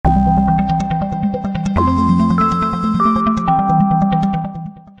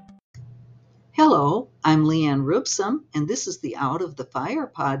Rubsum, and this is the Out of the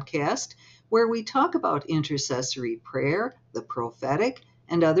Fire podcast, where we talk about intercessory prayer, the prophetic,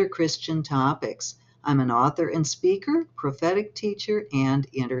 and other Christian topics. I'm an author and speaker, prophetic teacher, and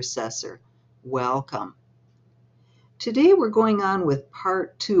intercessor. Welcome. Today we're going on with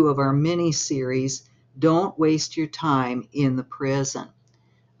part 2 of our mini-series, Don't Waste Your Time in the Prison.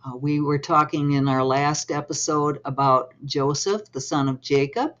 We were talking in our last episode about Joseph, the son of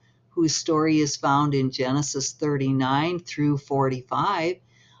Jacob, whose story is found in Genesis 39 through 45.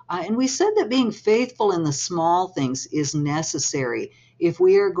 And we said that being faithful in the small things is necessary if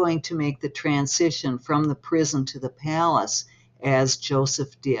we are going to make the transition from the prison to the palace, as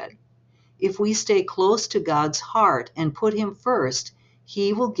Joseph did. If we stay close to God's heart and put Him first,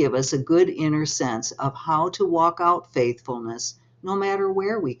 He will give us a good inner sense of how to walk out faithfulness no matter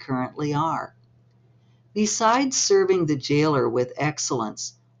where we currently are. Besides serving the jailer with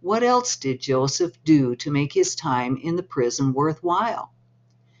excellence, what else did Joseph do to make his time in the prison worthwhile?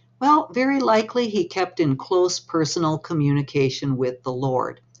 Well, very likely he kept in close personal communication with the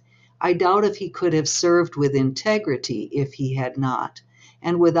Lord. I doubt if he could have served with integrity if he had not.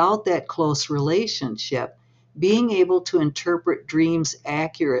 And without that close relationship, being able to interpret dreams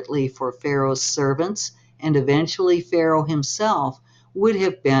accurately for Pharaoh's servants and eventually Pharaoh himself would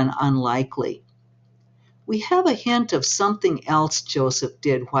have been unlikely. We have a hint of something else Joseph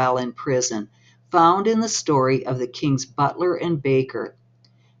did while in prison, found in the story of the king's butler and baker.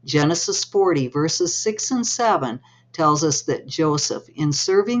 Genesis 40, verses 6 and 7 tells us that Joseph, in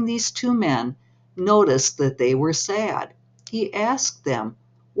serving these two men, noticed that they were sad. He asked them,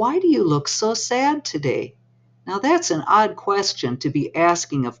 "Why do you look so sad today?" Now that's an odd question to be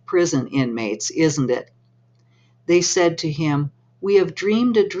asking of prison inmates, isn't it? They said to him, "We have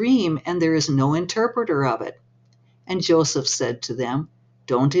dreamed a dream, and there is no interpreter of it." And Joseph said to them,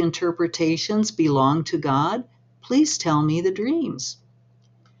 "Don't interpretations belong to God? Please tell me the dreams."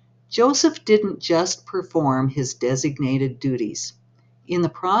 Joseph didn't just perform his designated duties. In the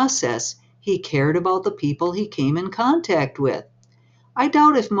process, he cared about the people he came in contact with. I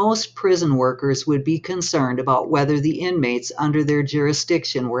doubt if most prison workers would be concerned about whether the inmates under their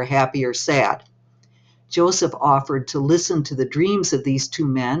jurisdiction were happy or sad. Joseph offered to listen to the dreams of these two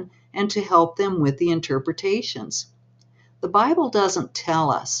men and to help them with the interpretations. The Bible doesn't tell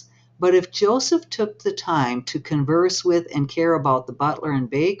us, but if Joseph took the time to converse with and care about the butler and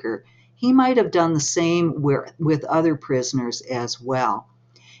baker, he might have done the same with other prisoners as well.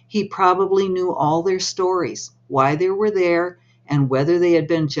 He probably knew all their stories, why they were there, and whether they had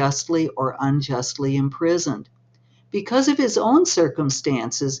been justly or unjustly imprisoned. Because of his own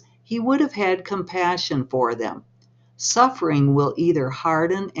circumstances, he would have had compassion for them. Suffering will either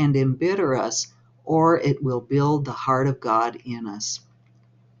harden and embitter us, or it will build the heart of God in us.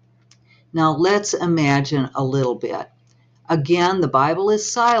 Now let's imagine a little bit. Again, the Bible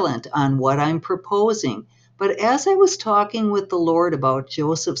is silent on what I'm proposing, but as I was talking with the Lord about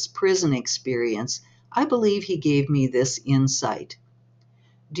Joseph's prison experience, I believe He gave me this insight.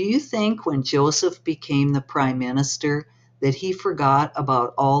 Do you think when Joseph became the prime minister that he forgot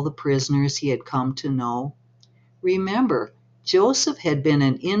about all the prisoners he had come to know? Remember, Joseph had been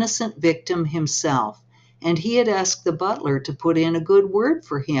an innocent victim himself, and he had asked the butler to put in a good word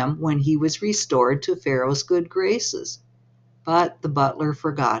for him when he was restored to Pharaoh's good graces. But the butler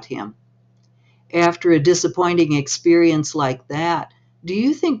forgot him. After a disappointing experience like that, do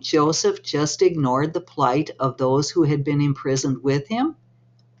you think Joseph just ignored the plight of those who had been imprisoned with him?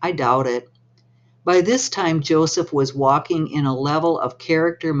 I doubt it. By this time, Joseph was walking in a level of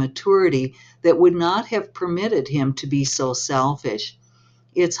character maturity that would not have permitted him to be so selfish.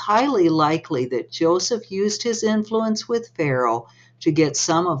 It's highly likely that Joseph used his influence with Pharaoh to get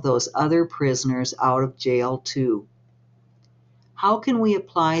some of those other prisoners out of jail too. How can we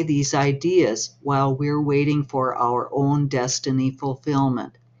apply these ideas while we're waiting for our own destiny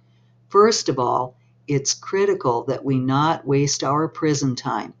fulfillment? First of all, it's critical that we not waste our prison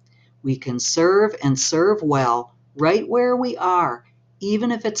time. We can serve and serve well right where we are,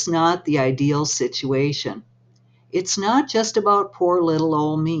 even if it's not the ideal situation. It's not just about poor little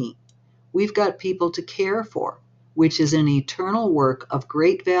old me. We've got people to care for, which is an eternal work of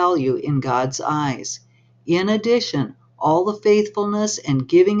great value in God's eyes. In addition, all the faithfulness and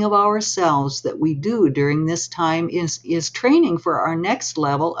giving of ourselves that we do during this time is training for our next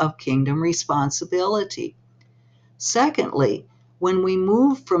level of kingdom responsibility. Secondly, when we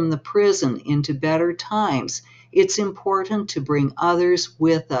move from the prison into better times, it's important to bring others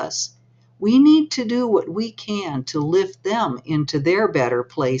with us. We need to do what we can to lift them into their better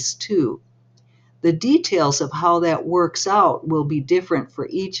place too. The details of how that works out will be different for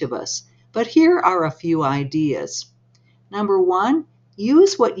each of us, But here are a few ideas. Number one,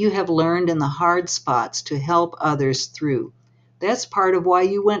 use what you have learned in the hard spots to help others through. That's part of why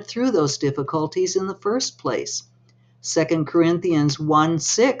you went through those difficulties in the first place. 2 Corinthians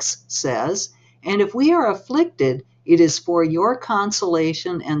 1:6 says, "And if we are afflicted, it is for your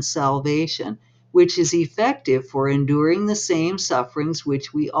consolation and salvation, which is effective for enduring the same sufferings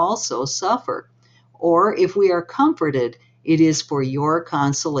which we also suffer. Or if we are comforted, it is for your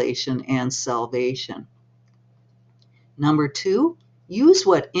consolation and salvation." Number two, use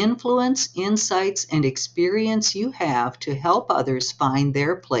what influence, insights, and experience you have to help others find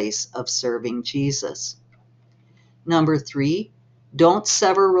their place of serving Jesus. Number three, don't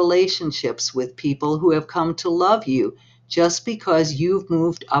sever relationships with people who have come to love you just because you've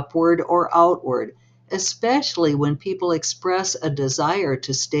moved upward or outward, especially when people express a desire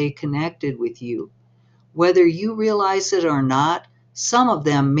to stay connected with you. Whether you realize it or not, some of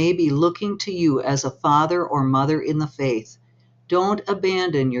them may be looking to you as a father or mother in the faith. Don't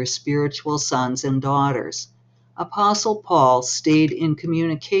abandon your spiritual sons and daughters. Apostle Paul stayed in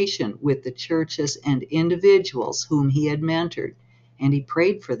communication with the churches and individuals whom he had mentored, and he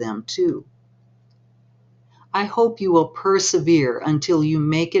prayed for them too. I hope you will persevere until you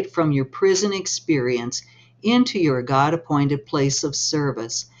make it from your prison experience into your God-appointed place of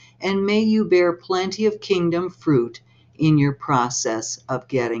service, and may you bear plenty of kingdom fruit in your process of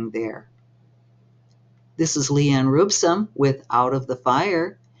getting there. This is Leanne Rubsum with Out of the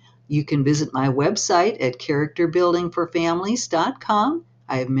Fire. You can visit my website at characterbuildingforfamilies.com.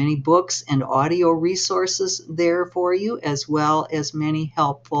 I have many books and audio resources there for you, as well as many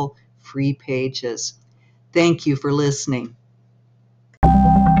helpful free pages. Thank you for listening.